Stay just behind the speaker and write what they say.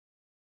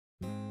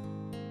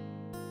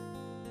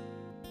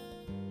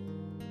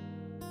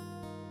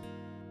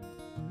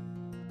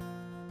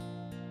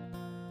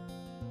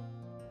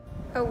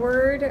A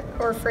word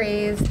or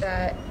phrase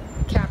that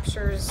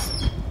captures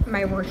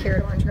my work here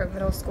at Orange Grove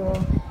Middle School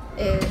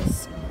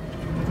is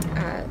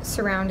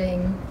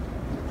surrounding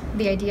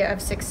the idea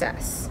of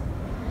success.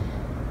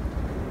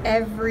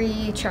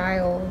 Every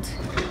child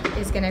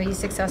is going to be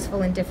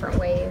successful in different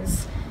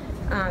ways,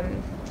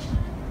 and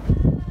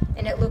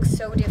it looks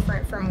so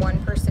different from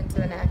one person to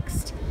the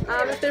next.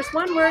 If there's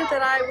one word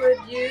that I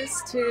would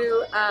use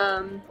to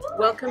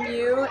welcome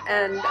you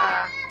and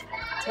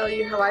tell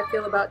you how I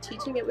feel about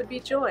teaching, it would be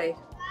joy.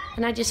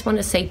 And I just want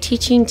to say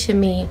teaching to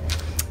me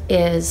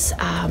is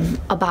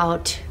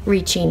about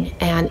reaching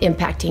and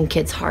impacting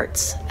kids'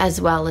 hearts as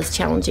well as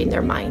challenging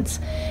their minds.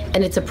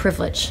 And it's a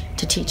privilege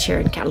to teach here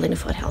in Catalina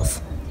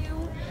Foothills.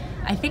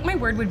 I think my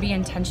word would be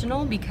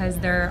intentional, because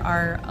there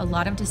are a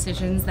lot of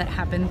decisions that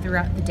happen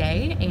throughout the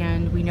day,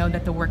 and we know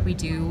that the work we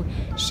do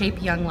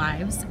shape young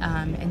lives,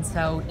 and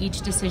so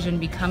each decision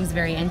becomes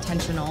very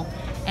intentional,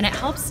 and it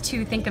helps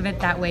to think of it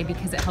that way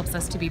because it helps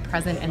us to be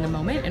present in the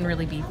moment and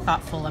really be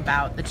thoughtful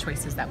about the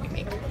choices that we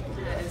make.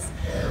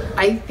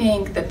 I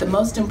think that the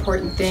most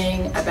important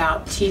thing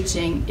about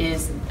teaching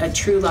is a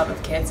true love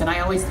of kids, and I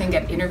always think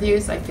at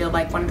interviews, I feel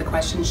like one of the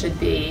questions should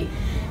be,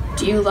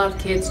 do you love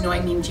kids? No,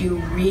 I mean, do you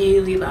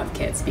really love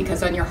kids?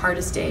 Because on your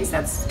hardest days,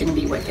 that's going to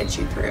be what gets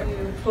you through.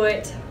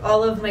 Put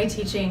all of my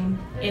teaching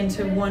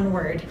into one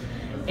word,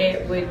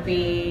 it would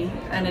be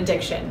an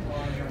addiction.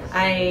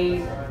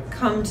 I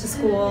come to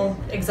school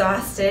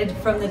exhausted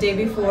from the day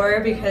before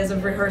because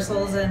of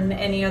rehearsals and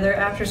any other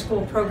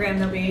after-school program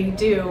that we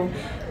do.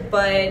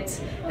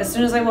 But as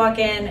soon as I walk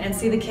in and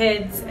see the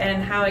kids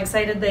and how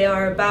excited they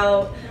are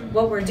about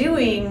what we're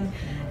doing,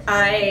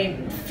 I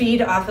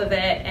feed off of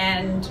it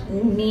and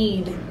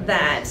need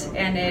that,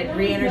 and it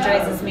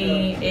re-energizes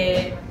me.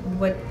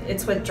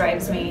 It's what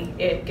drives me.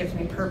 It gives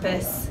me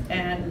purpose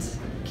and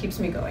keeps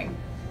me going.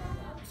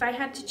 If I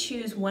had to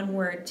choose one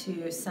word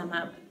to sum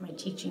up my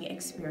teaching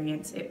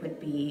experience, it would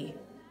be,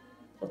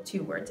 well,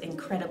 two words: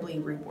 incredibly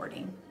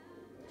rewarding.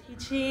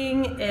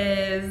 Teaching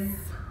is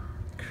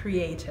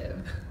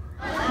creative.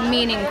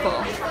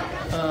 Meaningful.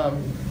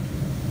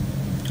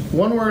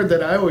 One word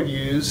that I would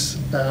use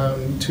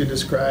to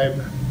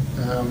describe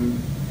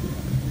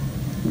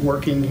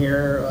working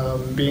here,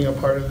 being a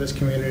part of this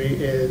community,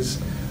 is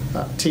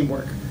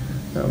teamwork,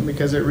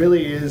 because it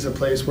really is a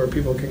place where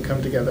people can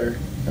come together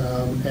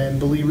and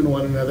believe in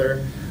one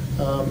another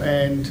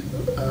and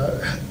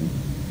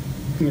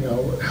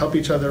help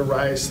each other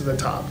rise to the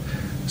top.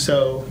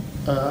 So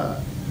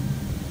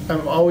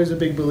I'm always a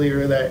big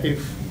believer that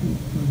if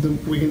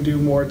we can do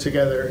more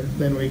together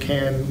than we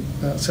can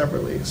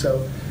separately.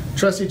 So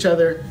trust each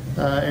other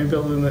and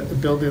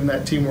build in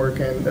that teamwork,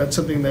 and that's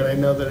something that I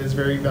know that is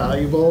very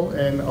valuable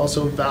and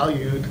also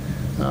valued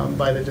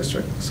by the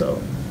district. So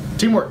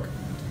teamwork.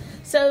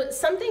 So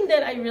something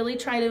that I really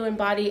try to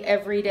embody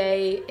every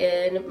day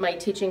in my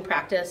teaching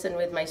practice and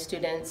with my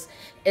students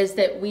is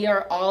that we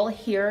are all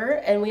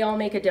here and we all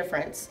make a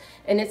difference.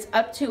 And it's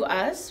up to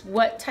us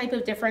what type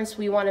of difference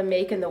we want to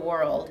make in the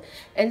world.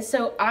 And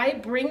so I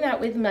bring that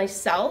with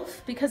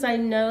myself because I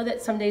know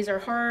that some days are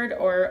hard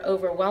or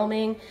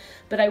overwhelming,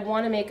 but I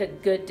want to make a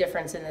good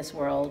difference in this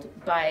world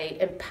by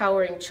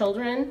empowering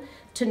children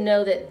to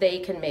know that they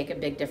can make a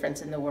big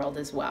difference in the world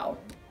as well.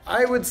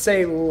 I would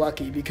say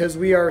lucky, because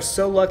we are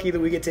so lucky that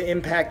we get to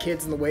impact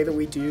kids in the way that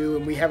we do,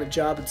 and we have a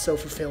job that's so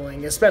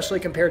fulfilling,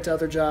 especially compared to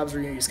other jobs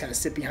where you just kind of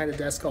sit behind a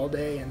desk all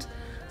day and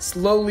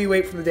slowly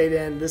wait for the day to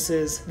end.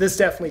 This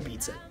definitely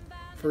beats it,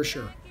 for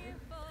sure.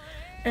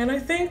 And I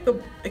think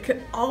it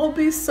can all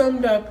be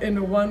summed up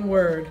into one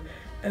word,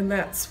 and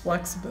that's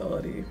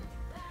flexibility.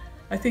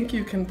 I think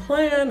you can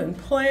plan and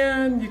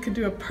plan. You can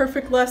do a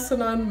perfect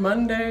lesson on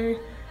Monday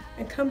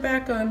and come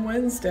back on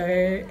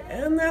Wednesday,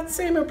 and that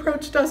same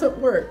approach doesn't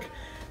work.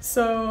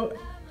 So,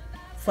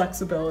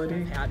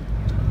 flexibility.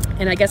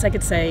 And I guess I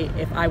could say,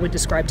 if I would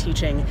describe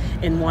teaching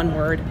in one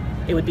word,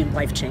 it would be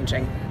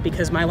life-changing,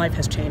 because my life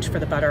has changed for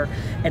the better,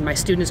 and my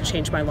students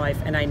changed my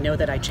life, and I know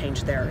that I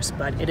changed theirs.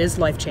 But it is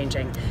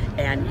life-changing,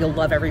 and you'll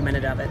love every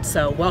minute of it.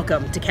 So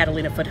welcome to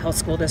Catalina Foothills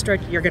School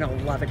District. You're going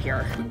to love it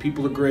here. The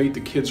people are great, the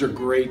kids are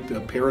great,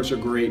 the parents are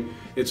great.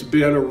 It's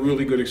been a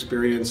really good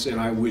experience, and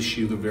I wish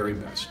you the very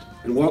best.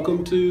 And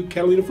welcome to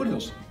Catalina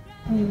Foothills.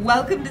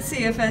 Welcome to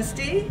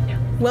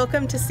CFSD.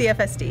 Welcome to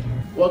CFSD.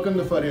 Welcome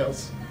to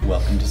Foothills.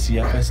 Welcome to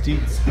CFSD.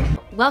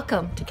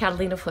 Welcome to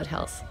Catalina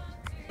Foothills.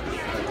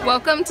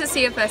 Welcome to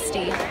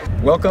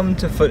CFSD. Welcome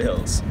to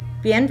Foothills.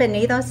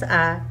 Bienvenidos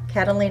a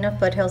Catalina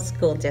Foothills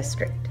School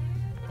District.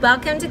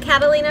 Welcome to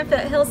Catalina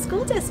Foothills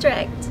School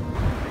District.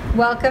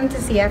 Welcome to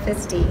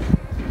CFSD.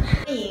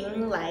 欢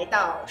迎来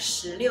到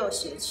16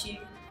学区.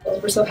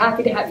 We're so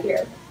happy to have you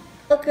here.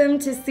 Welcome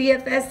to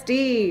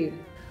CFSD.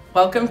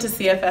 Welcome to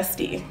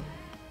CFSD.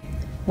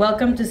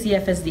 Welcome to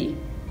CFSD.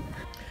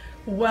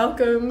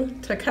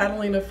 Welcome to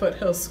Catalina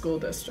Foothills School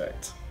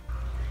District.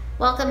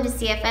 Welcome to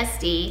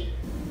CFSD.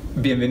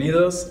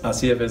 Bienvenidos a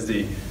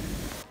CFSD.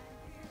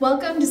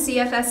 Welcome to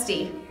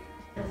CFSD.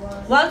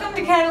 Welcome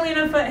to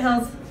Catalina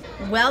Foothills.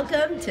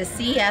 Welcome to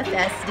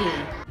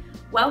CFSD.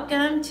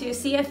 Welcome to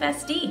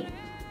CFSD.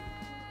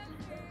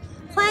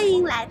 欢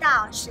迎来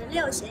到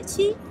16学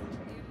区。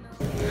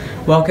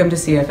 Welcome to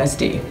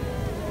CFSD.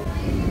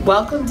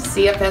 Welcome to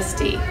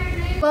CFSD.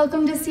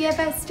 Welcome to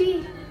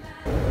CFSD.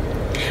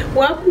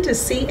 Welcome to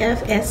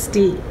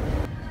CFSD.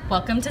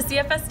 Welcome to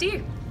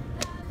CFSD.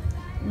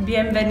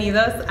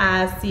 Bienvenidos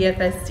a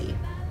CFSD.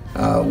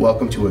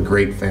 Welcome to a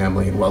great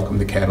family and welcome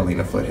to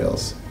Catalina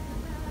Foothills.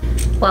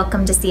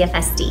 Welcome to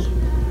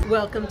CFSD.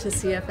 Welcome to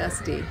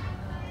CFSD.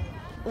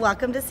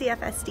 Welcome to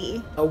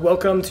CFSD.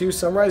 Welcome to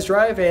Sunrise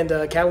Drive and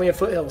Catalina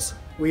Foothills.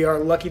 We are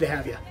lucky to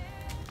have you.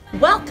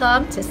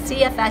 Welcome to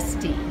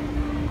CFSD.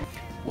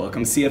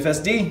 Welcome to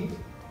CFSD.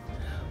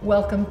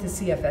 Welcome to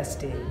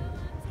CFSD.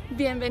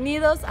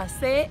 Bienvenidos a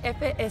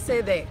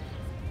CFSD.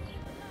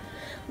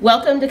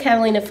 Welcome to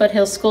Catalina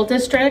Foothills School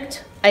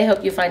District. I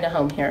hope you find a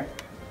home here.